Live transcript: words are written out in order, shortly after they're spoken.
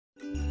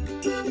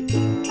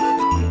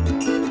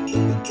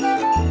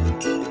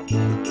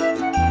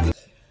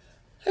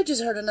I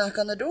just heard a knock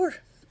on the door.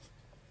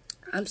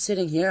 I'm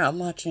sitting here, I'm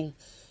watching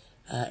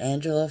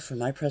Angela from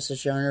My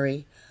Precious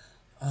Yarnery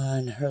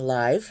on her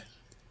live,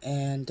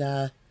 and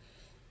I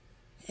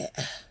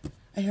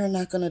hear a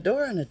knock on the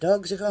door, and the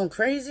dogs are going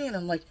crazy, and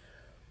I'm like,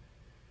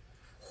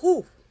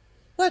 who?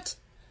 What?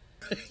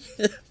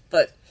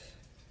 But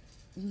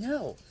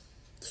no,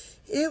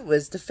 it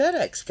was the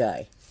FedEx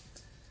guy.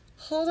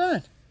 Hold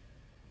on.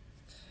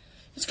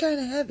 It's kind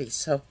of heavy,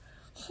 so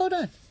hold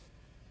on.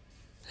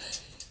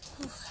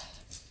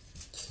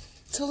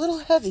 It's a little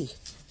heavy,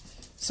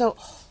 so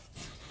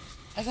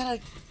I gotta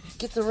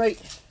get the right.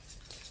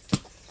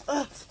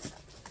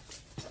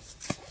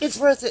 It's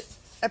worth it,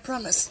 I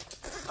promise.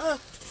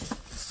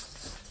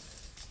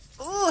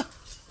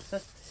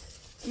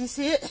 You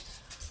see it?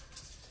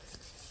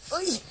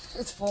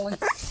 It's falling.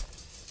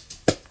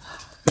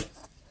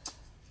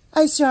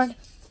 Ice yarn.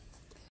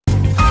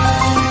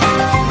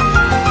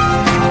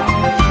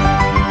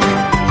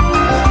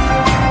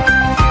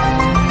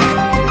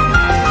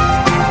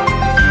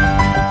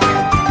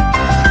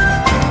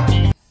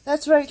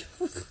 That's right.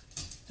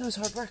 That was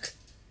hard work.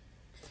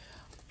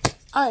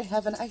 I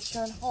have an ice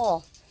yarn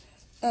haul,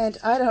 and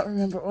I don't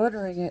remember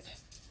ordering it.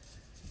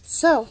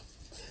 So,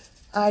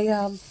 I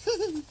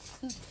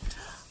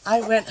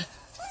went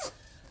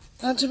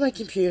onto my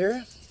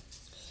computer,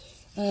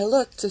 and I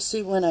looked to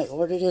see when I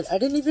ordered it. I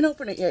didn't even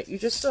open it yet. You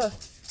just saw.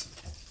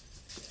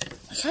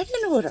 Like, I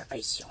didn't order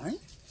ice yarn.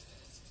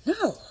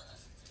 No.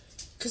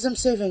 Because I'm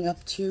saving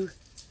up to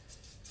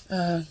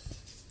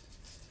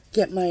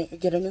get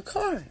a new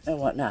car and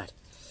whatnot.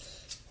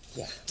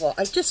 Yeah, well,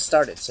 I just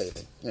started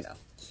saving, you know.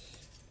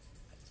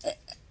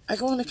 I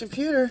go on the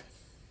computer,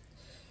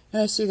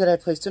 and I see that I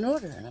placed an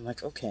order, and I'm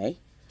like, okay,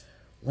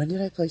 when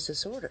did I place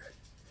this order?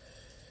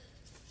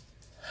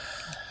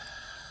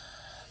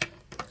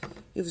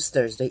 It was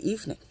Thursday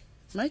evening,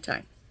 my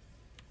time.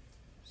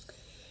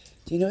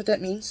 Do you know what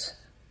that means?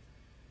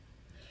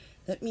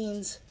 That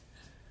means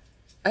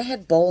I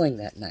had bowling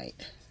that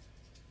night,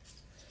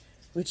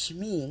 which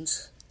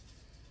means,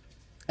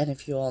 and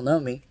if you all know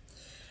me,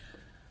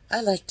 I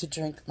like to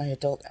drink my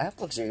adult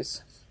apple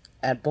juice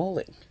at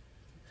bowling.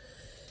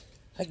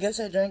 I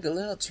guess I drank a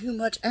little too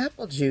much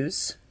apple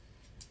juice,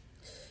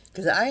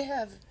 because I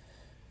have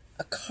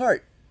a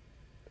cart,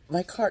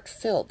 my cart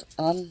filled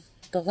on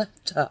the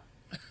laptop.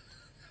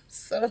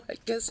 So I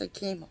guess I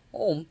came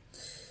home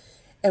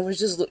and was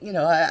just, you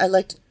know, I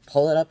like to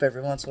pull it up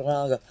every once in a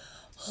while and go,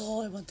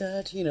 oh, I want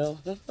that, you know,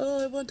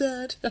 oh, I want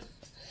that.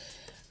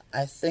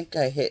 I think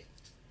I hit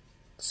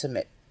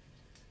submit.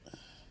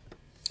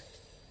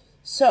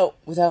 So,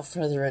 without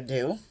further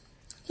ado,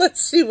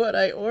 let's see what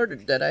I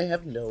ordered that I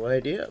have no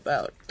idea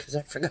about, because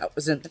I forgot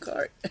was in the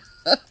cart.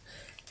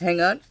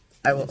 Hang on,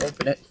 I will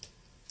open it.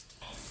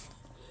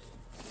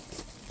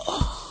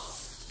 Oh,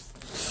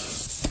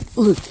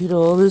 look at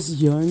all this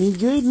yarny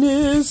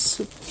goodness.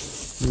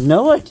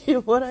 No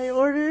idea what I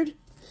ordered.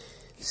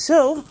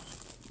 So,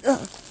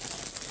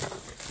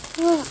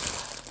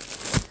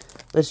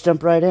 let's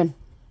jump right in.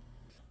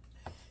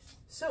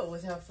 So,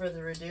 without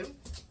further ado,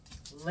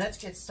 let's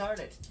get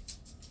started.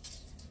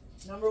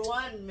 Number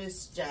one,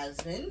 Miss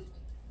Jasmine.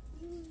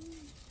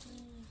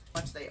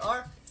 How much they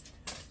are.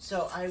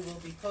 So I will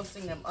be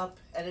posting them up,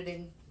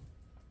 editing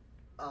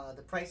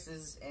the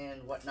prices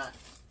and whatnot.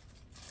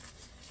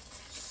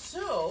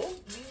 So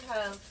we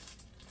have,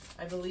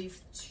 I believe,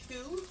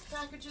 2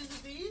 packages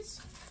of these.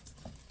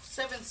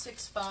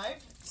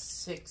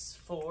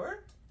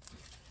 76564.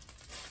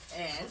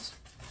 And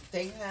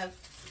they have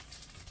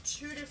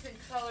 2 different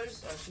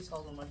colors. Oh, she's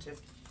holding one too.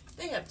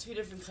 They have 2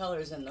 different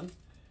colors in them.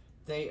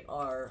 They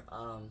are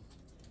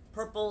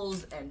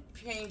purples and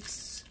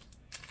pinks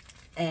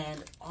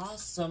and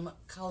awesome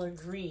color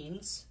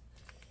greens.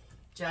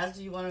 Jazz,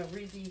 do you want to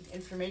read the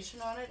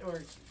information on it,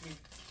 or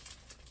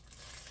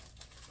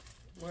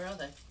where are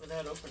they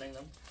without opening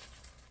them?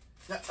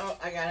 No, oh,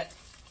 I got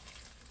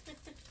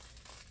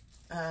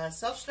it.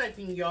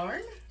 Self-striping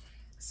yarn,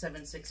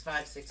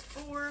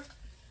 76564.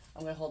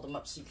 I'm going to hold them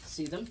up so you can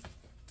see them.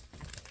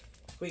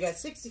 We got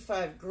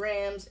 65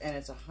 grams, and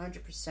it's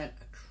 100%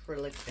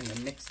 acrylic in the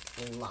mixed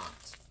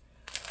lot.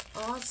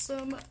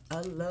 Awesome. I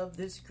love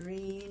this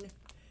green.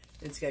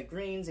 It's got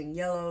greens and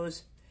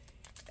yellows.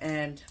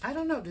 And I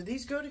don't know, do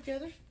these go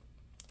together?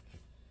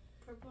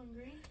 Purple and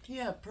green?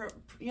 Yeah,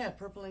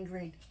 purple and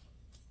green.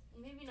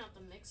 Maybe not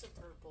the mix of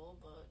purple,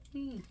 but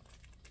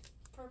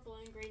purple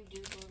and green do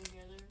go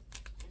together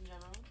in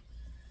general.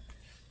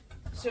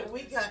 So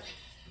we got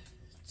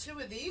 2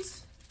 of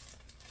these.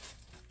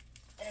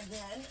 And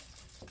then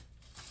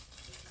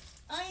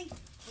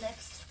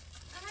next.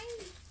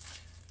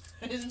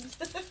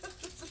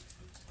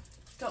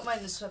 Don't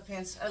mind the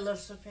sweatpants. I love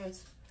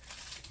sweatpants.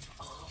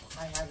 Oh,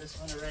 I have this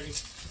one already.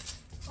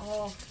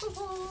 Oh,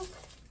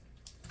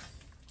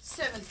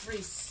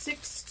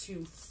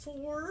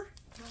 73624.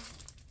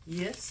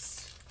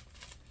 Yes.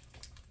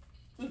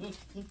 Try to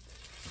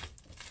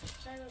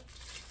a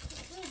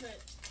little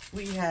bit.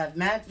 We have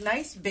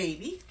Nice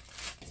Baby,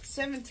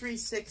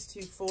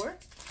 73624,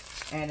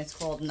 and it's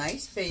called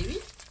Nice Baby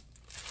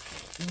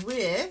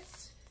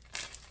with,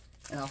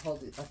 and I'll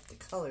hold it up the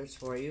colors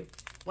for you,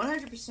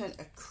 100%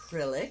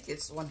 acrylic.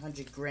 It's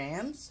 100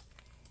 grams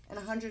and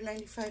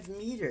 195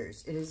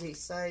 meters. It is a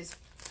size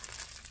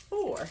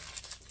 4.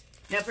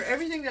 Now, for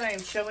everything that I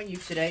am showing you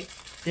today,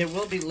 there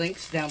will be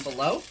links down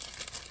below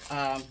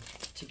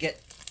to get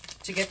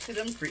to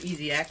them for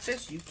easy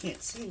access. You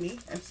can't see me.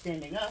 I'm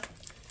standing up.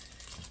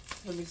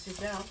 Let me sit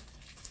down.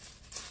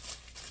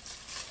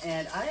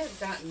 And I have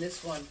gotten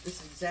this one,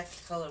 this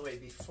exact colorway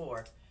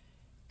before,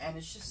 and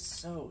it's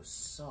just so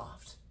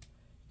soft.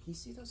 Can you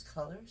see those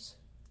colors?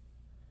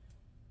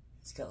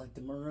 It's got like the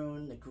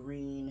maroon, the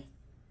green,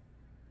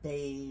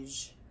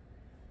 beige.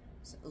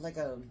 Is it like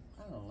a,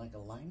 I don't know, like a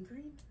lime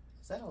green?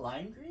 Is that a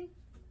lime green?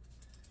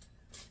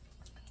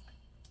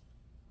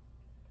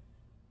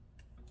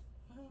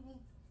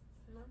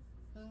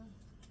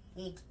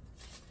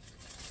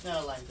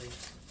 No, lime green.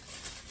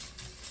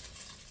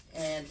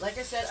 And like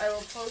I said, I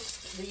will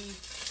post the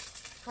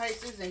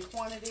prices and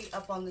quantity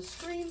up on the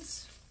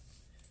screens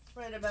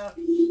right about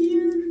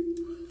here.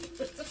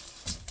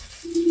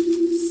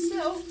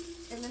 So,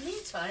 in the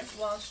meantime,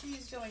 while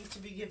she's going to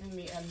be giving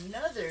me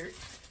another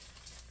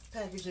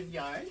package of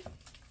yarn,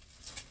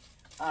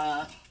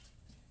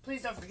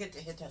 please don't forget to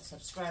hit that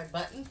subscribe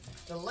button,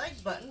 the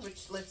like button,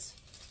 which lets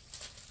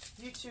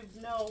YouTube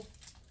know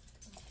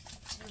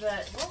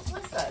that,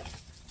 what's that?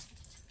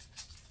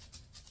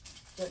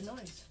 That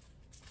noise.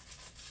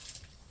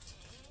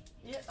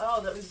 Yeah, oh,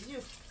 that was you.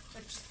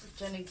 I'm just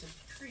pretending to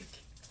creak.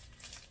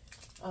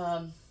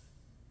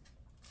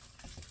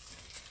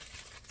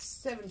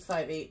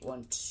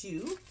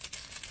 75812.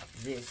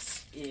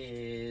 This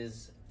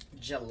is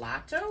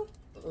Gelato,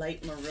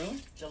 light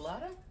maroon.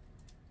 Gelato?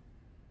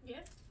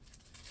 Yeah.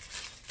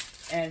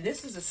 And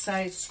this is a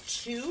size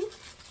 2.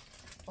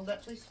 Hold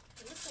that, please.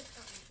 It looks like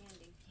cotton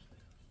candy.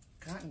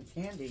 Cotton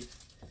candy.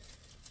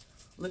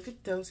 Look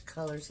at those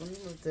colors. Let me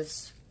move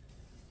this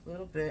a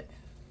little bit.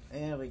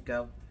 There we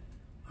go.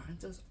 Aren't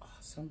those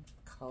awesome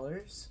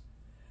colors?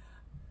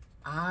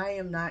 I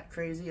am not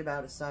crazy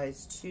about a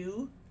size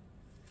 2.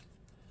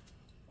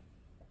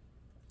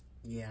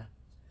 Yeah.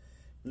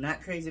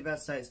 Not crazy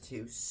about size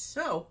 2.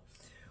 So,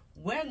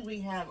 when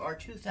we have our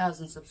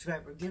 2,000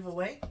 subscriber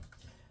giveaway,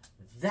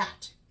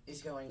 that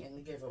is going in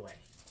the giveaway.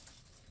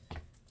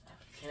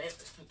 Okay,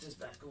 let's put this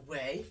back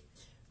away.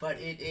 But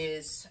it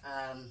is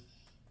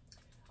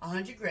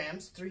 100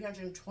 grams,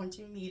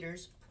 320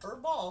 meters per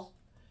ball.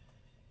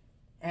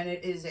 And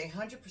it is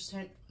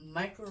 100%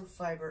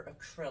 microfiber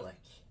acrylic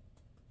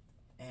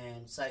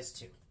and size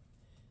 2.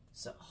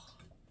 So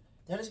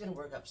that is going to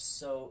work up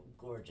so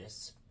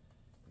gorgeous.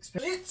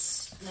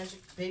 Glitz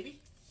Magic Baby.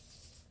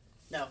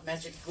 No,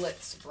 Magic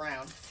Glitz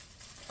Brown.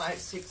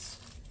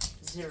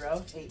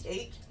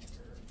 56088.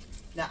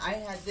 Now I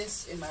had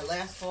this in my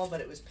last haul,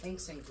 but it was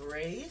pinks and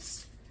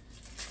grays.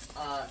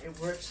 It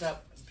works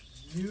up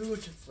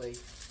beautifully.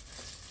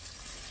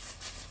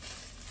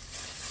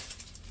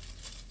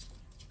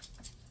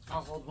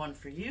 I'll hold one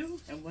for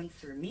you and one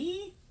for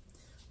me.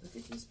 Look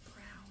at these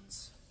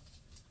browns.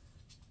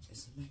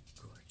 Isn't that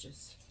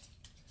gorgeous?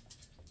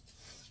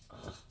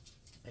 Oh,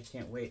 I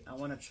can't wait. I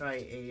want to try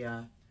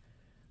a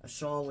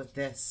shawl with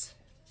this.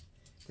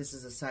 This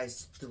is a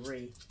size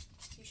 3.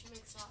 You should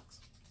make socks.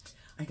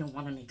 I don't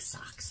want to make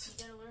socks.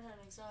 You gotta learn how to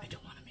make socks. I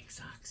don't want to make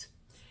socks.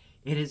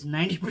 It is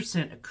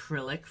 90%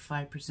 acrylic,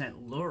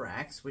 5%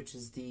 Lorax, which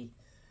is the,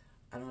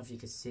 I don't know if you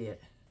can see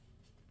it.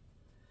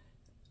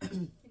 You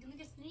can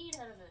make a sneed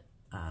out of it.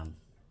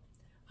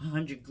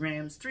 100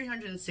 grams,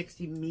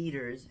 360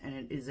 meters, and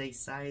it is a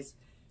size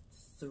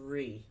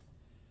 3.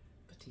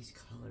 But these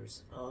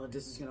colors, oh,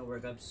 this is going to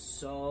work up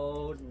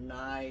so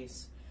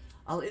nice.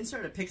 I'll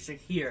insert a picture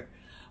here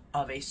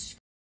of a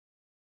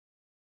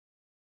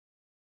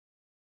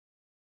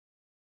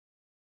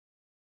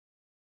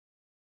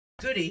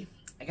goodie.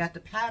 I got the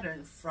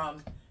pattern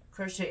from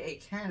Crochet A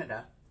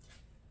Canada,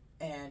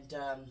 and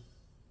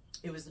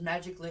it was the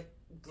Magic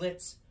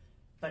Glitz,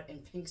 but in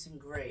pinks and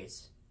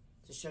grays,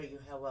 to show you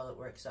how well it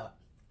works up.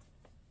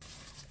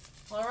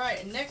 All right,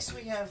 and next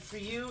we have for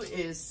you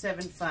is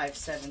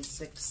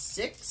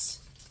 75766.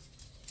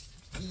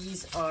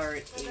 These are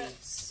a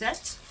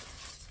set.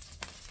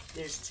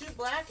 There's 2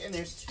 black and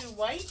there's 2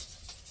 white.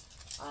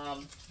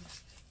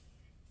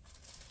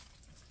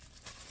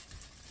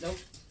 Nope,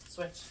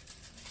 switch.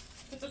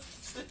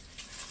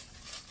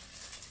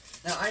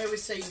 Now, I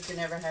always say you can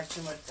never have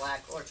too much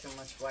black or too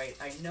much white.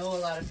 I know a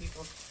lot of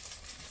people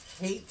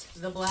hate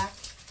the black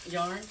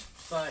yarn,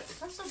 but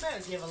it's not so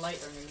bad if you have a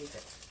light underneath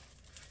it.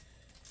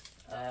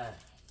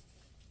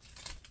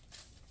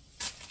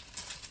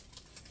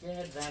 Go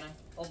ahead, Vanna.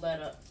 Hold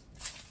that up.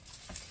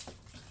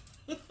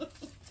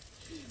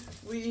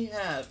 We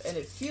have, and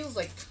it feels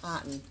like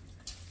cotton,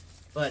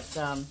 but,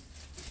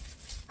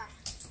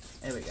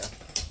 there we go.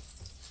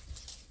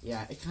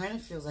 Yeah, it kind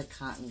of feels like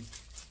cotton,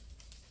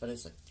 but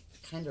it's like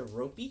kind of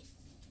ropey.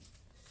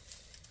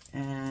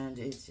 And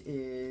it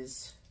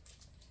is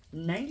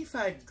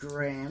 95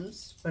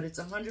 grams, but it's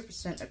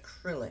 100%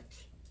 acrylic.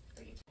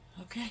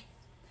 Okay,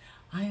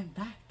 I am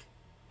back.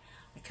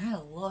 I kind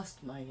of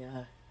lost my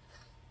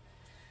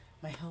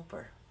my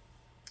helper,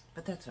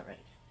 but that's all right.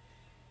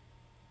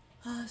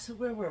 So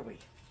where were we?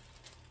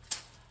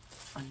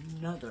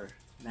 Another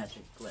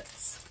magic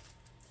glitz.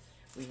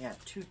 We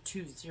have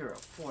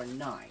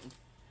 22049.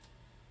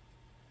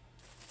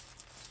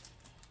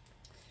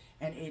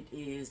 And it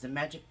is the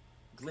magic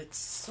glitz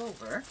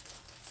silver.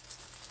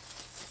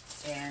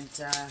 And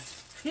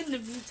in the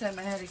meantime,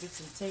 I had to get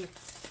some tape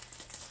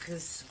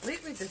because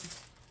lately the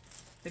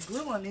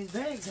glue on these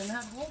bags are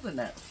not holding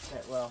that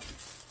well.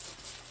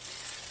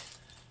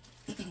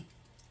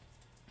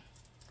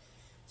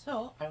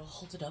 So I will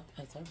hold it up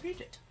as I read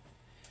it.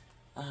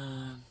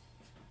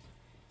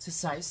 It's a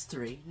size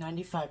 3,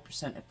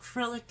 95%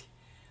 acrylic,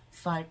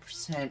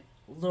 5%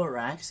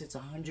 Lorax. It's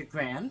 100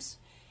 grams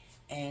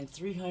and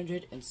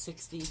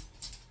 360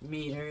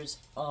 meters.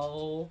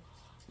 Oh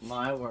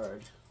my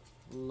word.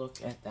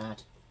 Look at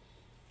that.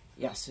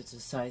 Yes, it's a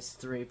size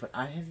 3, but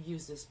I have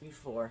used this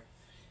before.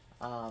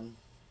 Wow.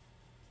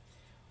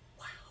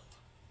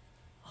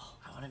 Oh,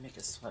 I want to make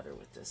a sweater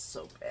with this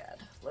so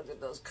bad. Look at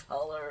those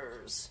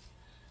colors.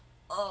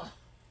 Oh.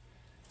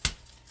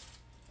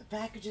 The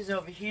packages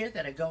over here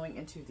that are going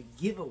into the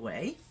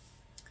giveaway.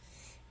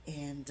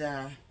 And,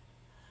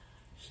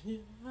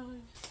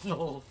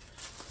 oh,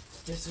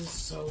 this is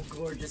so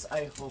gorgeous.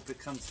 I hope it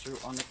comes through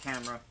on the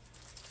camera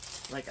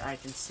like I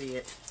can see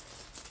it.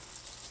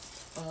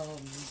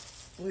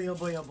 Boy, oh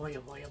boy, oh boy,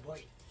 oh boy, oh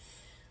boy.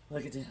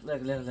 Look at this.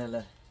 Look, look, look,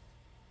 look.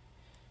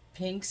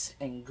 Pinks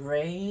and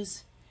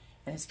grays.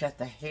 And it's got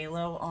the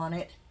halo on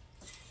it.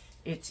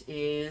 It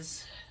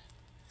is,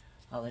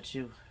 I'll let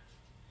you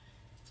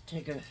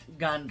take a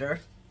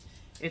gander.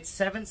 It's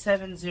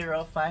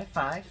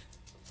 77055.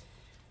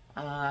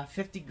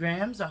 50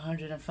 grams,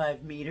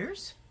 105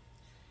 meters.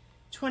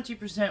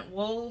 20%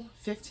 wool,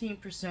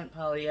 15%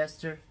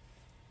 polyester,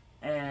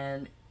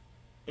 and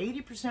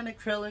 80%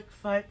 acrylic,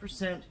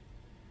 5%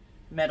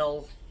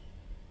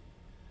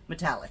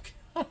 metallic.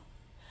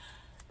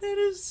 That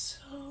is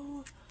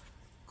so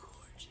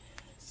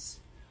gorgeous.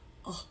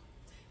 Oh,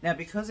 now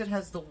because it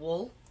has the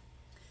wool,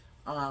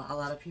 a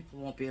lot of people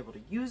won't be able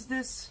to use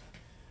this,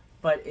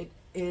 but it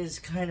is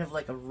kind of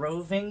like a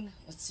roving.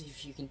 Let's see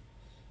if you can.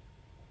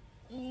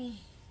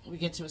 We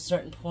get to a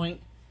certain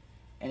point,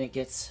 and it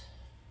gets.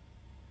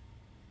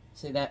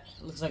 See that?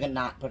 It looks like a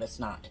knot, but it's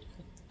not.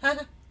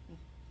 Okay,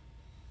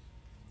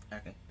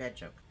 bad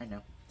joke, I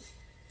know.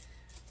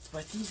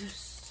 But these are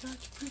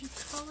such pretty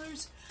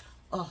colors.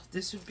 Oh,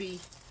 this would be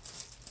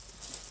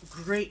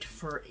great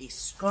for a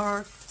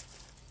scarf.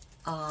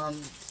 Oh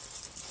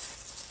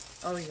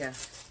yeah,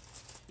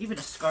 even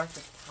a scarf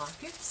with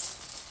pockets,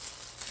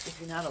 if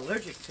you're not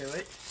allergic to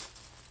it.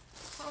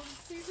 Oh,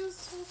 these are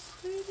so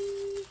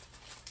pretty.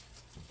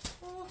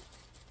 Oh.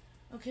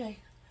 Okay,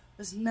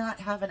 let's not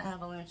have an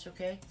avalanche,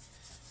 okay?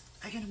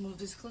 I gotta move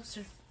this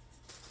closer.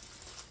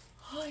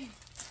 Hi.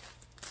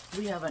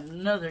 We have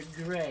another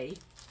gray.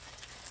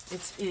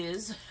 It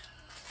is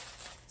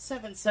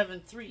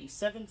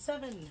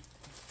 77377.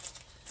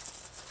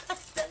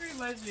 That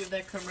reminds me of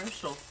that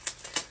commercial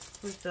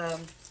with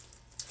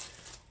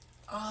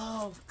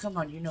oh, come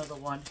on, you know the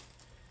one.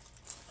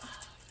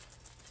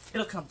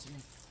 It'll come to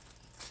me.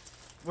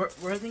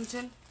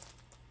 Worthington?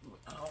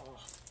 Oh,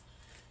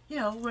 you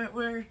know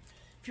where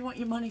if you want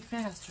your money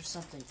fast or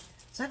something.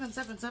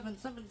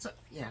 7777.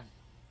 Yeah.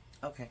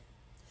 Okay.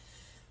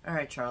 All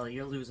right, Charlie,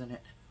 you're losing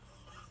it.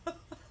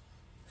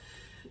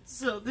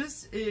 So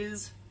this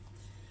is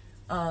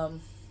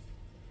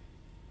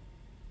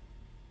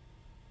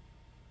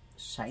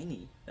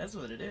shiny. That's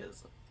what it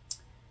is.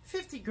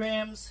 50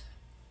 grams,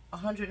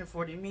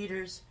 140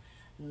 meters,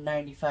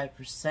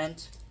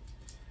 95%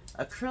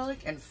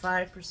 acrylic, and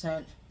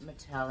 5%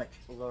 metallic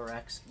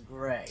Lorax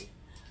gray.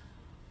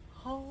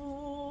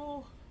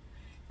 Oh,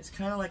 it's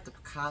kind of like the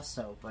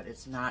Picasso, but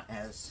it's not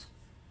as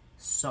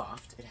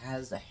soft. It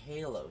has a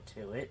halo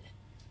to it.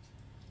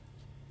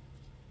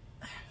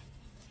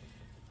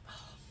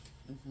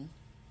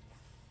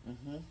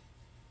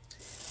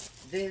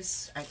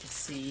 This I could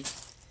see,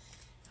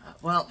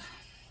 well,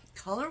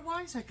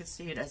 color-wise I could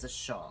see it as a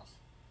shawl,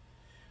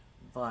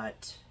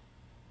 but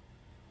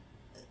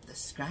the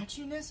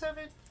scratchiness of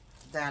it,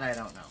 that I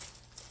don't know.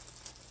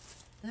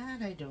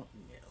 That I don't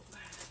know.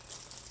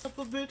 Up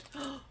a bit.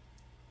 Blue.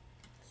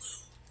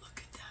 Look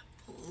at that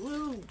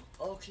blue.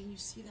 Oh, can you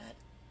see that?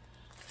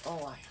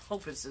 Oh, I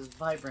hope it's as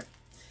vibrant.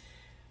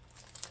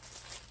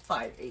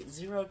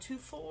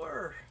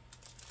 58024.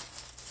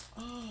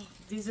 Oh,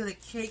 these are the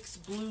Cakes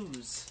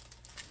Blues.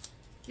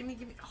 Gimme,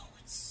 gimme. Oh,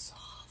 it's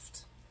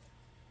soft.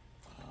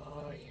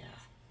 Oh, yeah.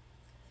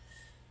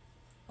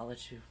 I'll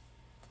let you.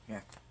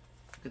 Here.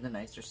 Look at the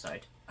nicer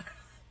side.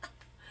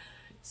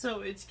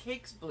 So it's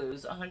Cakes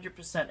Blues, 100%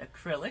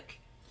 acrylic.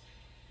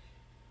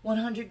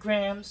 100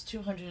 grams,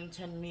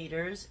 210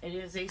 meters. It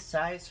is a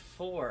size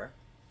 4.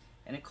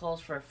 And it calls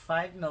for a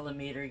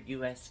 5mm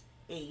US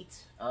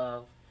 8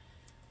 of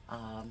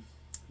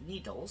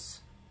needles.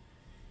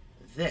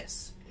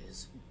 This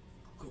is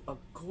a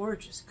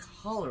gorgeous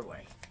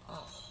colorway.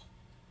 Oh.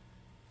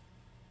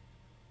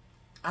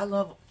 I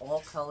love all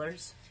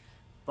colors,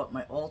 but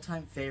my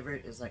all-time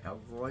favorite is like a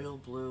royal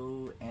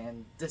blue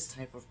and this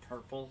type of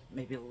purple,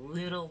 maybe a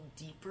little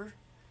deeper.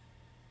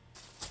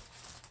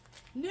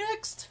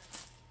 Next,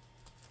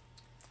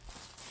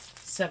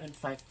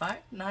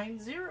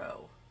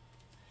 75590.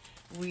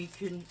 We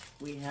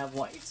have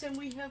whites and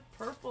we have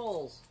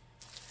purples.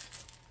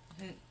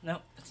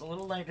 Nope, it's a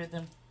little lighter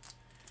than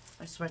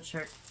my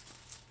sweatshirt.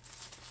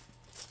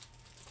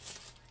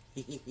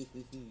 It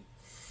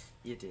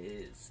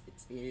is.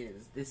 It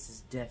is. This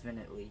is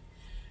definitely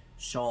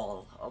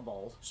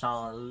shawlable.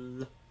 Shawl.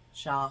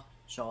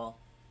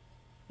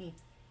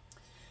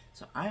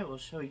 So I will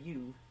show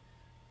you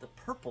the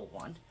purple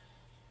one.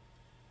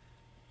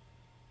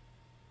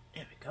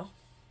 There we go.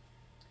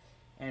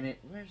 And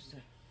where's the,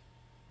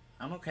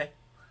 I'm okay.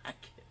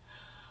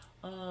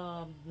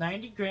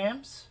 90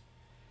 grams.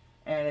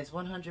 And it's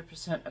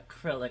 100%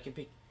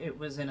 acrylic. It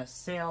was in a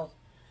sale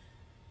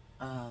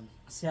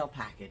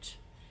package.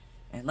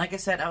 And like I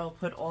said, I will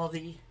put all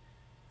the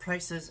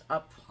prices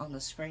up on the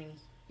screen,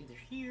 either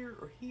here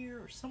or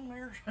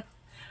somewhere,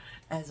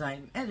 as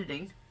I'm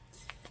editing.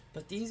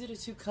 But these are the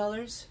two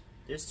colors.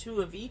 There's two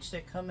of each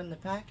that come in the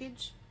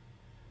package.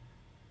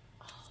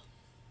 Oh,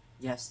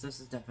 yes, this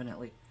is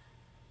definitely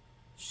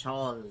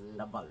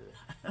shawlable.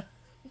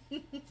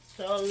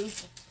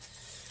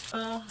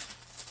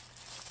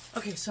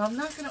 Okay, so I'm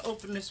not going to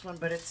open this one,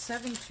 but it's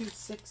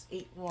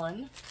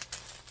 72681.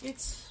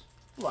 It's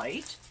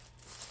white.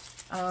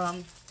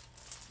 Let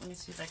me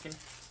see if I can,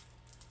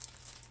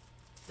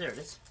 there it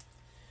is.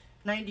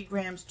 90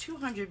 grams,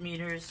 200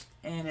 meters,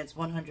 and it's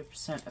 100%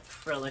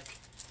 acrylic.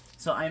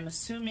 So I'm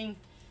assuming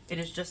it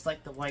is just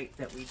like the white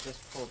that we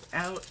just pulled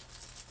out.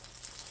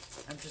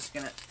 I'm just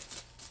going to,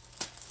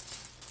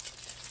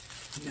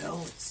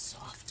 no, it's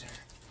softer.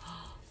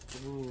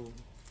 Ooh.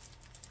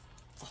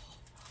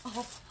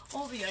 Oh,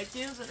 all the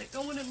ideas that are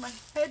going in my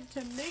head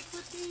to make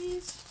with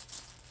these.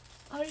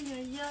 Ay,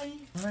 ay, ay.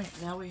 All right,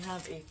 now we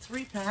have a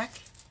 3-pack,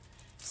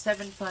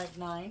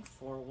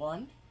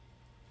 75941.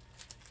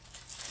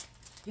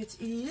 It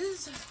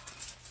is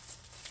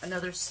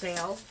another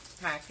sale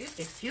package.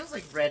 It feels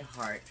like Red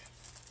Heart.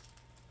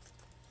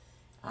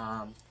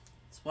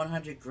 It's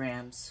 100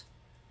 grams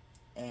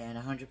and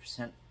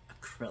 100%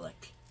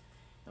 acrylic.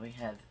 And we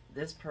have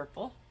this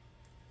purple.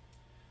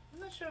 I'm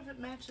not sure if it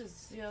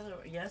matches the other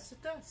one. Yes,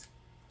 it does.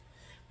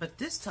 But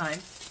this time,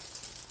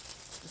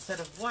 instead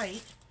of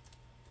white,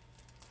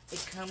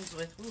 it comes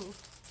with, ooh,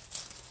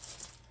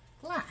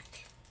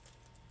 black.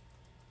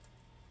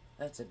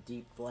 That's a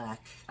deep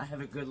black. I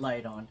have a good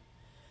light on.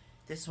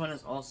 This one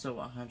is also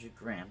 100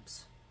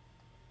 grams.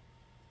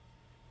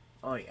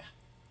 Oh yeah.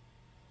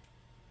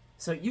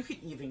 So you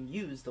could even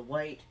use the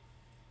white,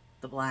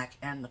 the black,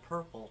 and the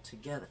purple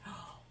together.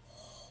 Oh,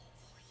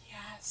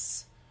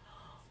 yes.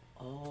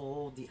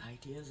 Oh, the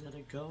ideas that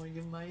are going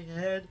in my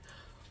head.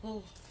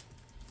 Oh.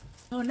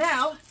 So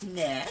now,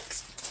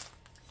 next,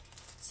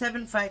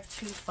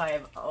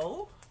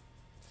 75250.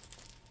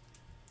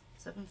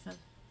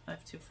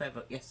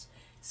 75250, yes.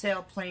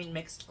 Sale plain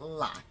mixed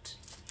lot.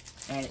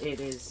 And it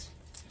is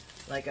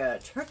like a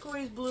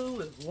turquoise blue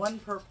with one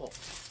purple.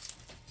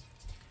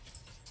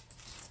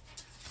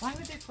 Why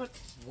would they put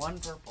one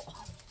purple?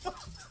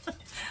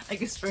 I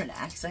guess for an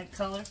accent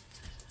color.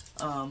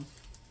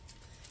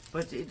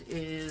 But it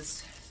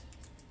is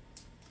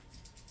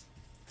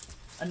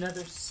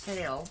another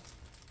sale.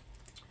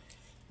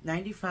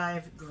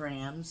 95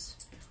 grams,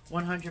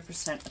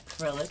 100%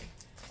 acrylic.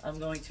 I'm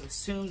going to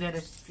assume that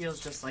it feels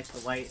just like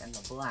the white and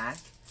the black.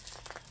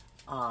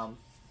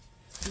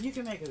 You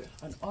can make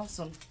an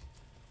awesome,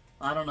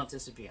 I don't know if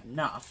this would be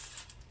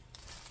enough,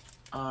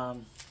 but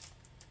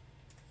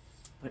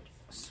a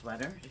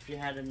sweater if you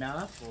had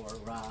enough, or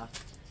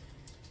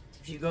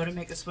if you go to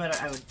make a sweater,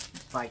 I would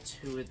buy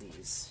 2 of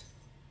these.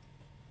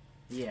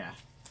 Yeah,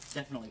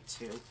 definitely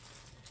 2.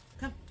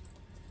 Come,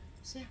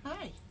 say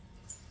hi.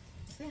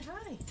 Say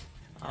hi.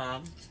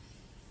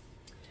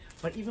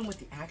 But even with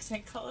the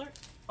accent color,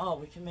 oh,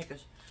 we can make a,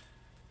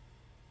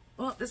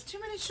 well, there's too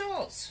many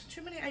shawls.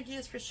 Too many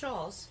ideas for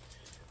shawls.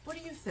 What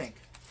do you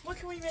think? What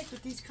can we make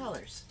with these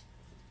colors?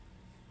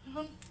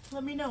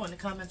 Let me know in the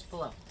comments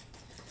below.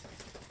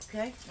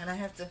 Okay, and I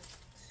have to,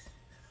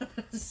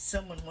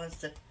 someone wants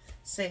to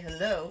say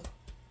hello.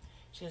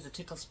 She has a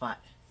tickle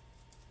spot.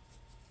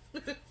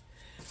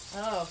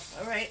 Oh,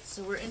 all right,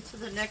 so we're into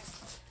the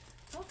next,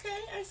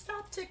 okay, I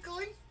stopped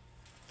tickling.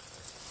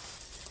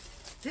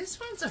 This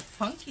one's a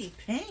funky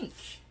pink.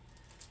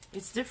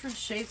 It's different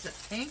shades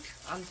of pink.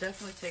 I'm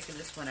definitely taking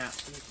this one out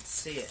so you can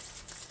see it.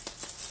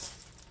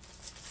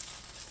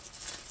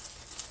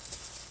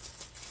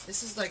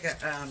 This is like a,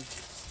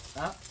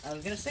 I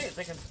was gonna say it's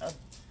like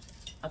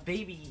a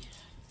baby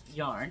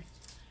yarn.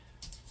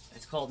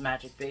 It's called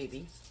Magic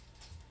Baby.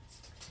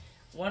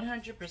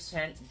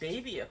 100%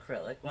 baby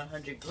acrylic,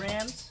 100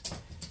 grams,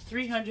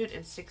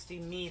 360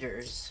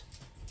 meters.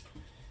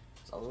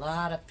 It's a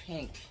lot of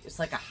pink. It's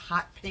like a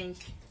hot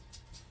pink.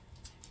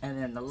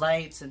 And then the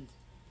lights and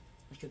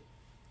like a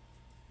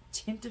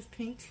tint of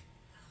pink.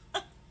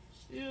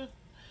 Yeah.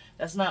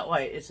 That's not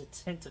white, it's a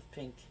tint of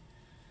pink.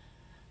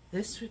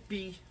 This would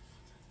be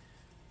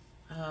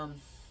a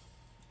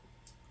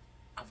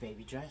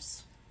baby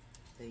dress.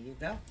 There you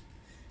go.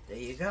 There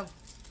you go.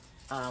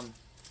 I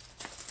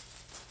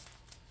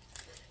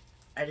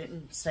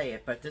didn't say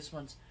it, but this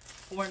one's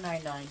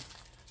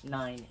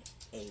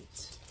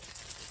 $4.99.98.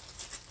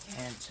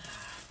 And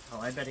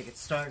oh, I better get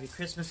started.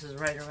 Christmas is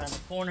right around the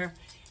corner,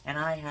 and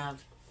I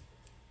have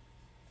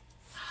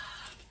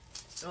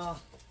a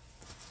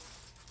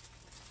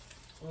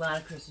lot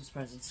of Christmas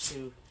presents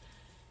to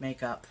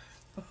make up.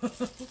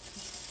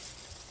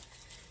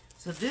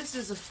 So this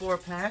is a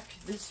 4-pack.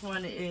 This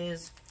one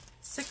is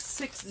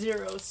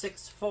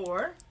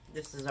 66064.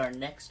 This is our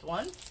next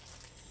one.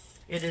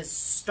 It is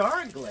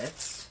Star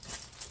Glitz.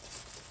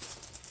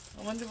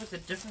 I wonder what the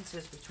difference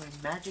is between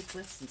Magic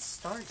Glitz and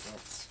Star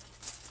Glitz.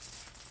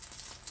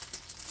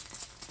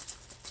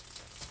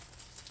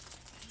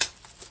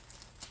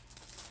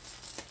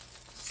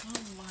 So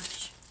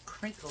much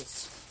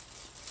crinkles.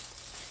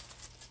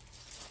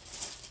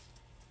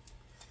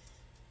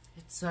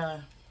 It's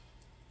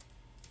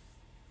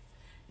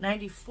 94%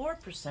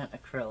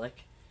 acrylic,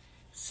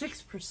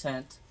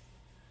 6%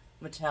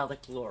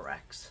 metallic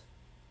Lorax.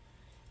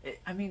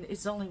 I mean,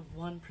 it's only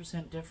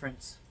 1%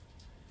 difference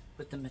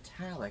with the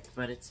metallic,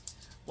 but it's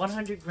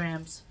 100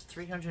 grams,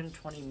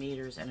 320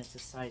 meters, and it's a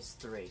size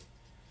 3.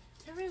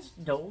 There is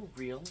no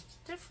real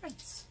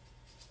difference,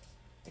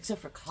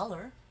 except for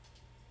color.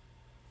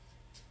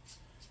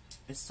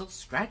 It's still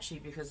scratchy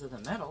because of the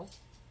metal.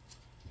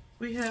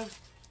 We have,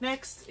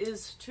 next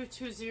is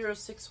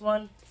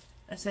 22061. Did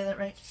I say that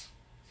right?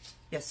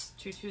 Yes,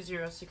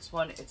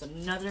 22061. It's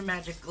another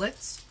Magic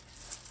Glitz.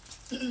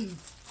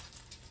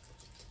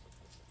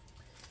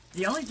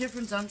 The only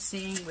difference I'm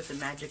seeing with the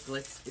Magic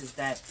Glitz is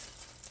that,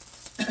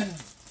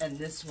 and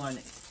this one,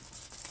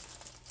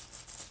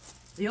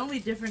 the only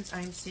difference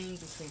I'm seeing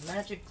between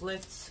Magic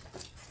Glitz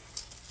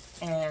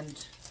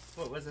and,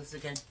 what was this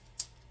again?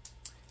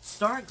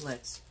 Star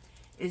Glitz,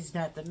 is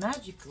that the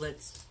Magic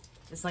Glitz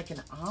is like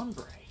an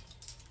ombre.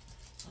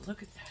 So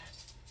look at that.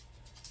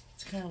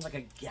 It's kind of like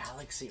a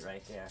galaxy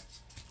right there.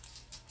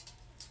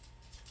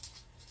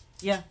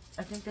 Yeah,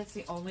 I think that's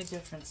the only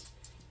difference,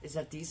 is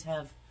that these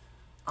have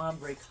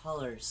ombre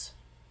colors.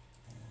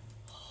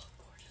 Oh,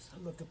 gorgeous. I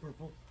love the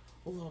purple.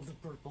 I love the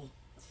purple.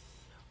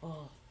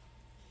 Oh.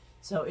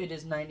 So it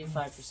is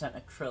 95%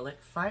 acrylic,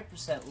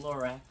 5%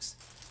 Lorax,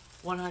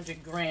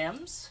 100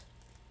 grams,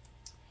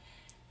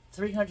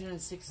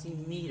 360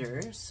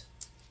 meters,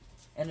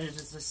 and it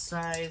is a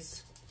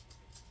size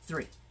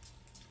 3.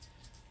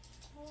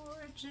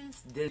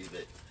 Gorgeous.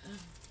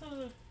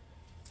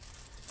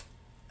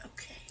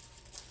 Okay.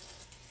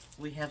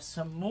 We have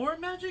some more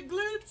Magic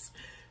Glitz.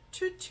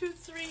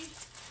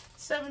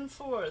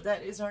 22374.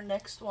 That is our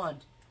next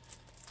one.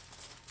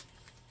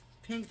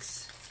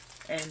 Pinks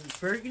and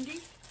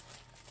burgundy.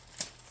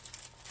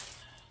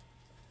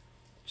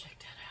 Check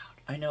that out.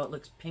 I know it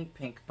looks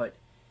pink, but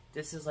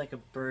this is like a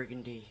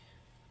burgundy.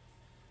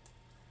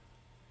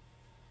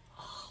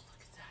 Oh,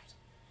 look at that.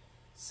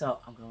 So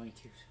I'm going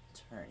to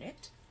turn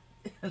it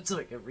so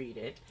I can read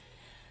it.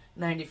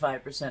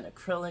 95%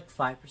 acrylic,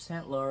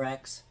 5%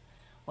 Lorax,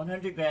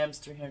 100 grams,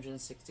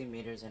 360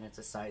 meters, and it's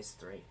a size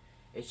 3.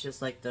 It's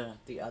just like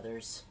the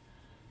others.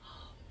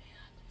 Oh,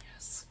 man,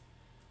 yes.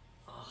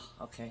 Oh,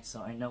 okay,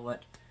 so I know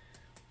what,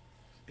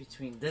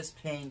 between this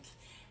pink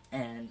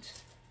and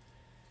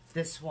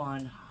this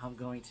one, I'm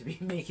going to be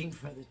making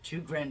for the 2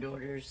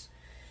 granddaughters.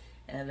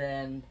 And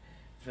then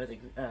for the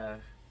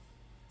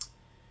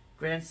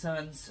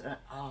grandsons,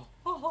 I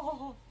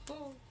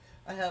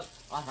have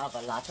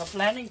a lot of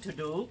planning to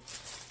do.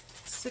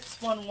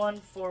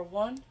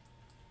 61141.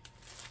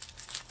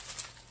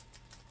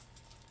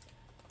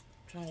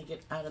 Trying to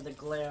get out of the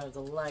glare of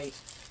the light.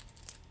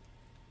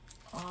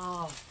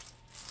 Oh.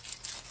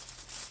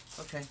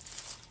 Okay.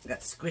 Got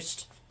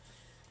squished.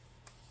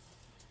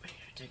 Here,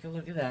 take a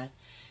look at that.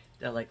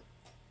 They're like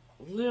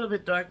a little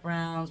bit dark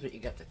browns, but you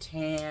got the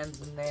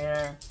tans in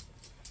there.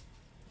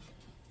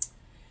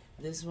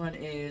 This one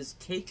is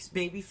Cakes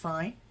Baby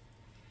Fine.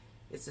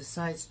 It's a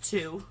size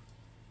 2.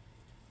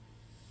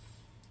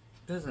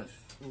 Doesn't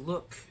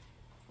look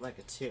like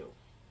a 2.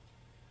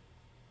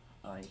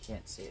 Oh, you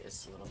can't see it.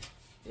 It's a little...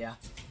 Yeah,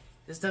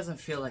 this doesn't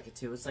feel like a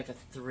 2. It's like a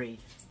 3.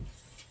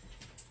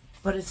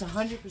 But it's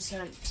 100%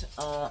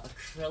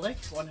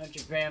 acrylic,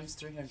 100 grams,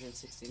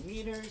 360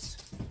 meters.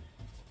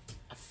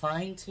 A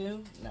fine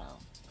 2? No.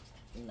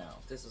 No,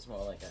 this is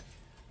more like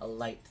a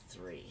light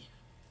 3.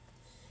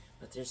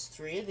 But there's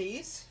 3 of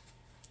these.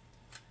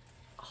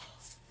 Oh.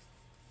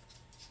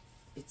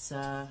 It's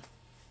kind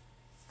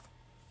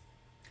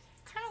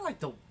of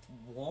like the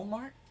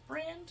Walmart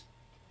brand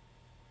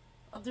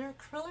of their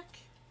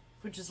acrylic,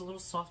 which is a little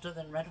softer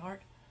than Red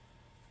Heart.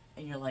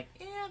 And you're like,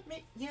 yeah,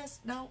 yes,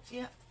 no,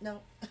 yeah,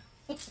 no.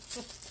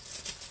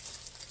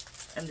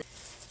 And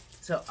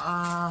so,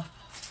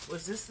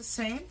 was this the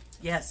same?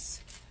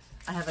 Yes.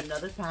 I have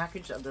another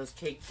package of those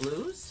cake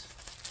blues.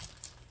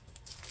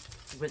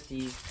 with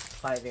the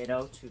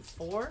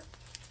 58024.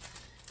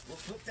 We'll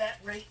put that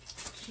right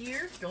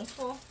here. Don't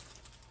fall.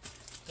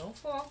 Don't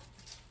fall.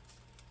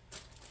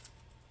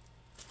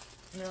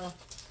 No.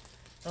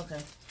 Okay.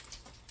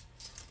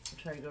 I'll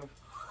try to go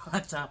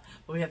on top.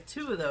 But we have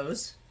 2 of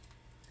those.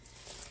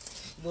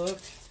 Look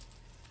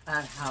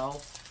at how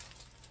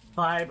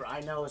vibrant. I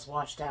know it's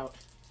washed out.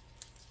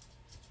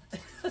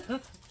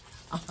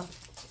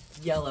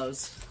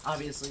 Yellows,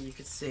 obviously you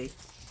could see.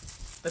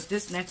 But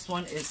this next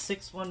one is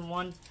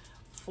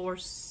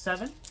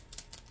 61147.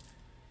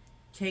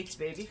 Cakes,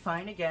 baby,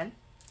 fine again.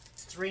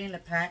 It's 3 in the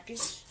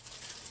package.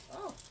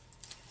 Oh,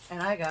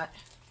 and I got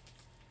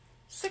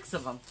 6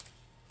 of them.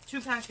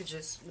 2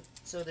 packages,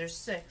 so there's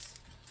 6.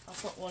 I'll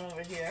put one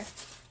over here.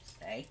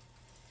 Stay.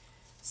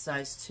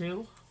 Size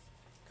 2.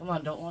 Come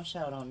on, don't wash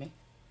out on me.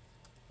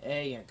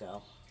 There you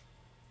go.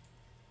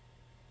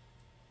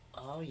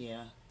 Oh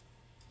yeah.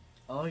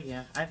 Oh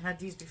yeah. I've had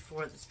these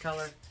before, this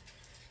color,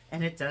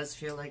 and it does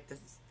feel like the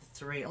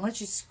 3. Unless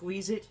you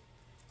squeeze it,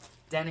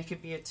 then it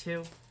could be a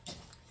 2.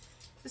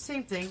 The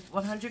same thing,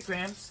 100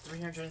 grams,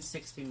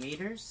 360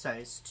 meters,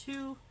 size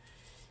 2.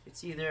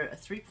 It's either a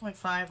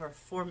 3.5 or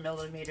 4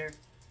 millimeter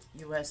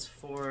US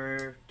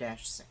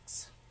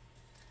 4-6.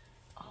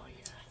 Oh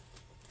yeah.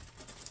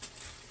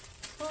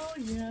 Oh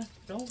yeah.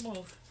 Don't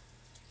move.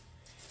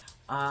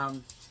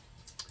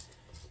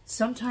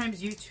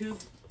 Sometimes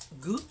YouTube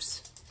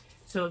goops.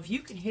 So if you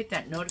can hit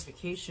that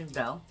notification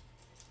bell,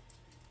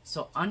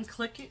 so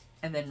unclick it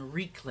and then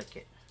re-click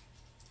it.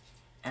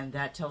 And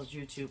that tells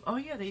YouTube, oh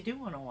yeah, they do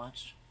want to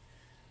watch.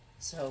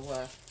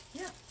 So,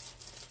 yeah.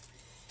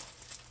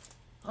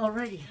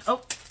 Alrighty.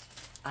 Oh,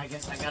 I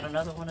guess I got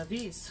another one of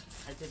these.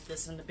 I did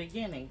this in the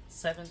beginning.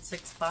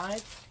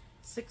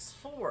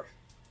 76564.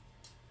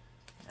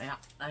 Yeah,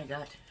 I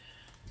got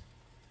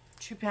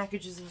 2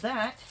 packages of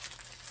that.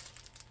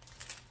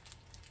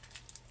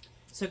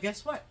 So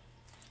guess what?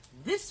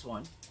 This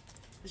one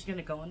is going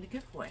to go in the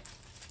giveaway.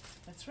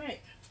 That's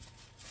right.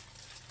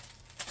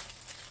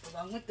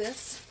 Along with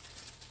this.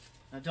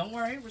 Now don't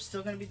worry, we're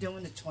still going to be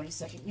doing the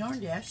 20-second yarn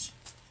dash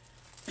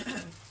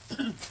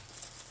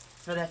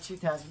for that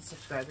 2,000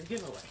 subscriber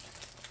giveaway.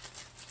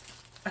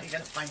 I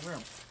gotta find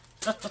room.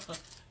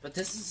 But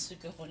this is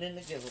going in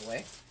the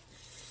giveaway.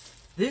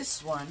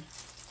 This one,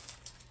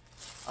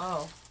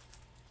 oh,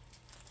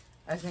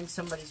 I think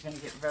somebody's going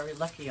to get very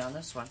lucky on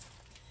this one.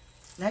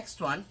 Next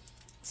one,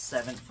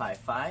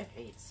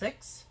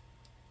 75586.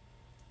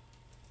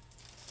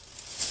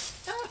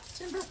 Ah,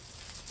 timber.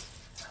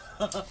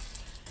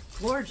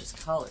 Gorgeous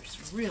colors,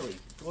 really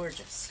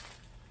gorgeous.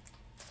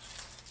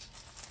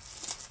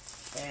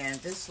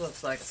 And this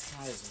looks like a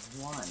size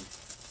 1.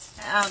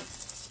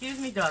 Excuse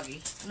me,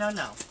 doggy. No,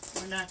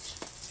 we're not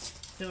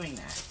doing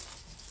that.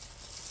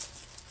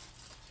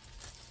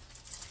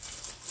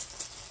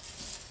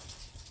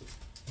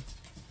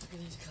 Look at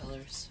these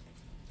colors.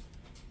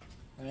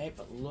 Right,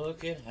 but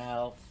look at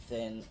how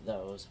thin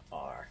those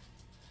are.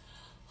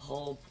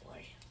 Oh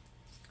boy.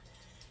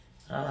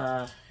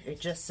 It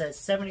just says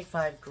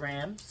 75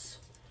 grams,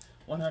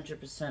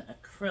 100%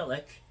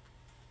 acrylic,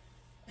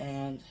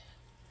 and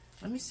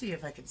let me see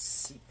if I can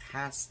see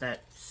past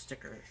that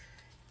sticker.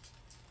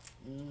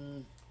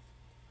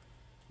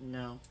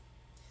 No,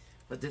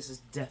 but this is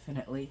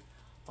definitely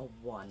a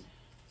 1.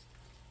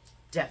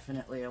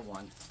 Definitely a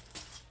 1.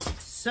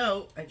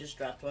 So, I just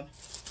dropped one.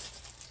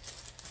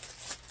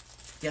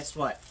 Guess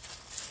what?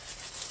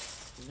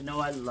 Even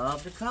though I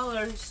love the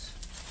colors,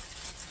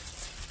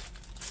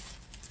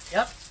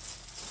 yep,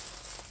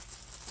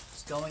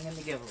 it's going in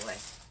the giveaway.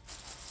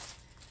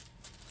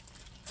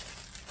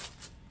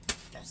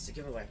 That's the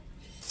giveaway.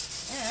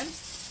 And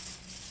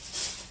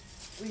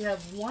we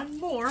have one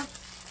more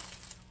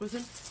with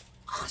an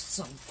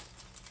awesome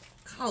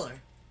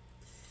color.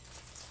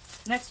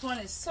 Next one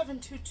is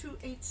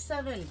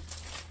 72287.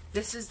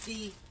 This is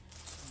the,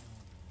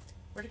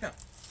 where'd it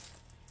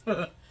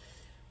go?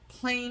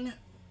 Plain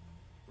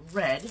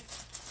red. It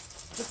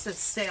says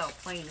sale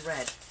plain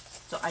red.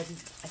 So I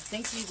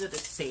think these are the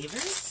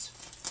savers.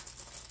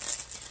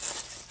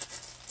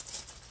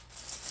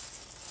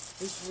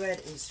 This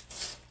red is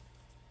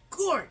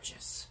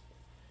gorgeous.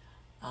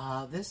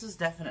 This is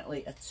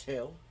definitely a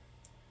 2.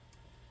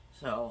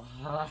 So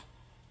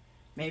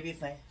maybe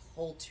if I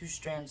hold 2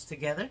 strands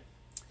together.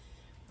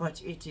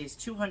 But it is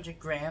 200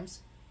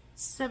 grams,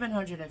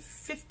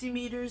 750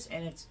 meters,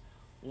 and it's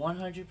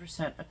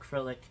 100%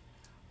 acrylic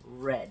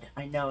red.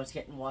 I know it's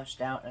getting washed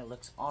out and it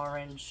looks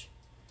orange,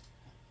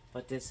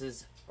 but this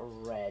is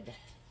red.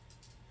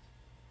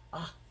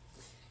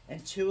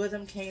 And 2 of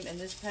them came in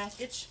this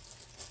package.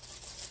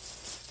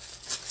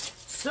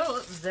 So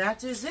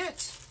that is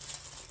it.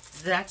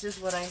 That is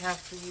what I have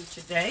for you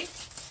today.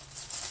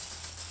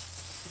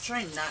 I'm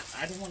trying not,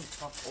 I don't want to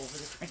talk over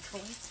the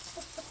crinkling.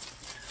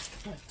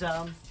 But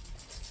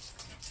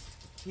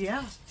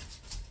yeah.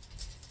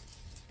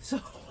 So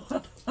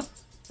what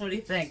do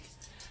you think?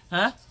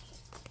 Huh?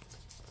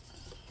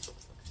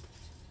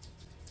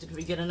 Did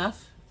we get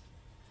enough?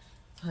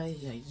 Ay,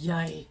 ay,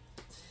 ay.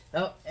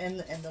 Oh, and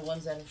the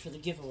ones that are for the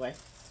giveaway.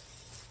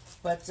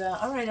 But,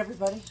 alright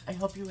everybody, I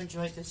hope you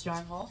enjoyed this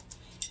yarn haul.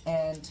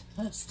 And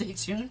stay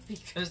tuned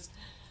because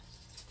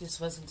this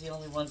wasn't the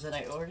only ones that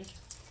I ordered.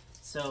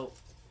 So,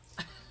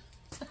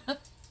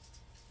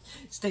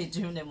 stay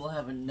tuned and we'll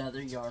have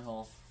another yarn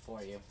haul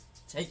for you.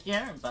 Take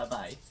care and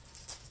bye-bye.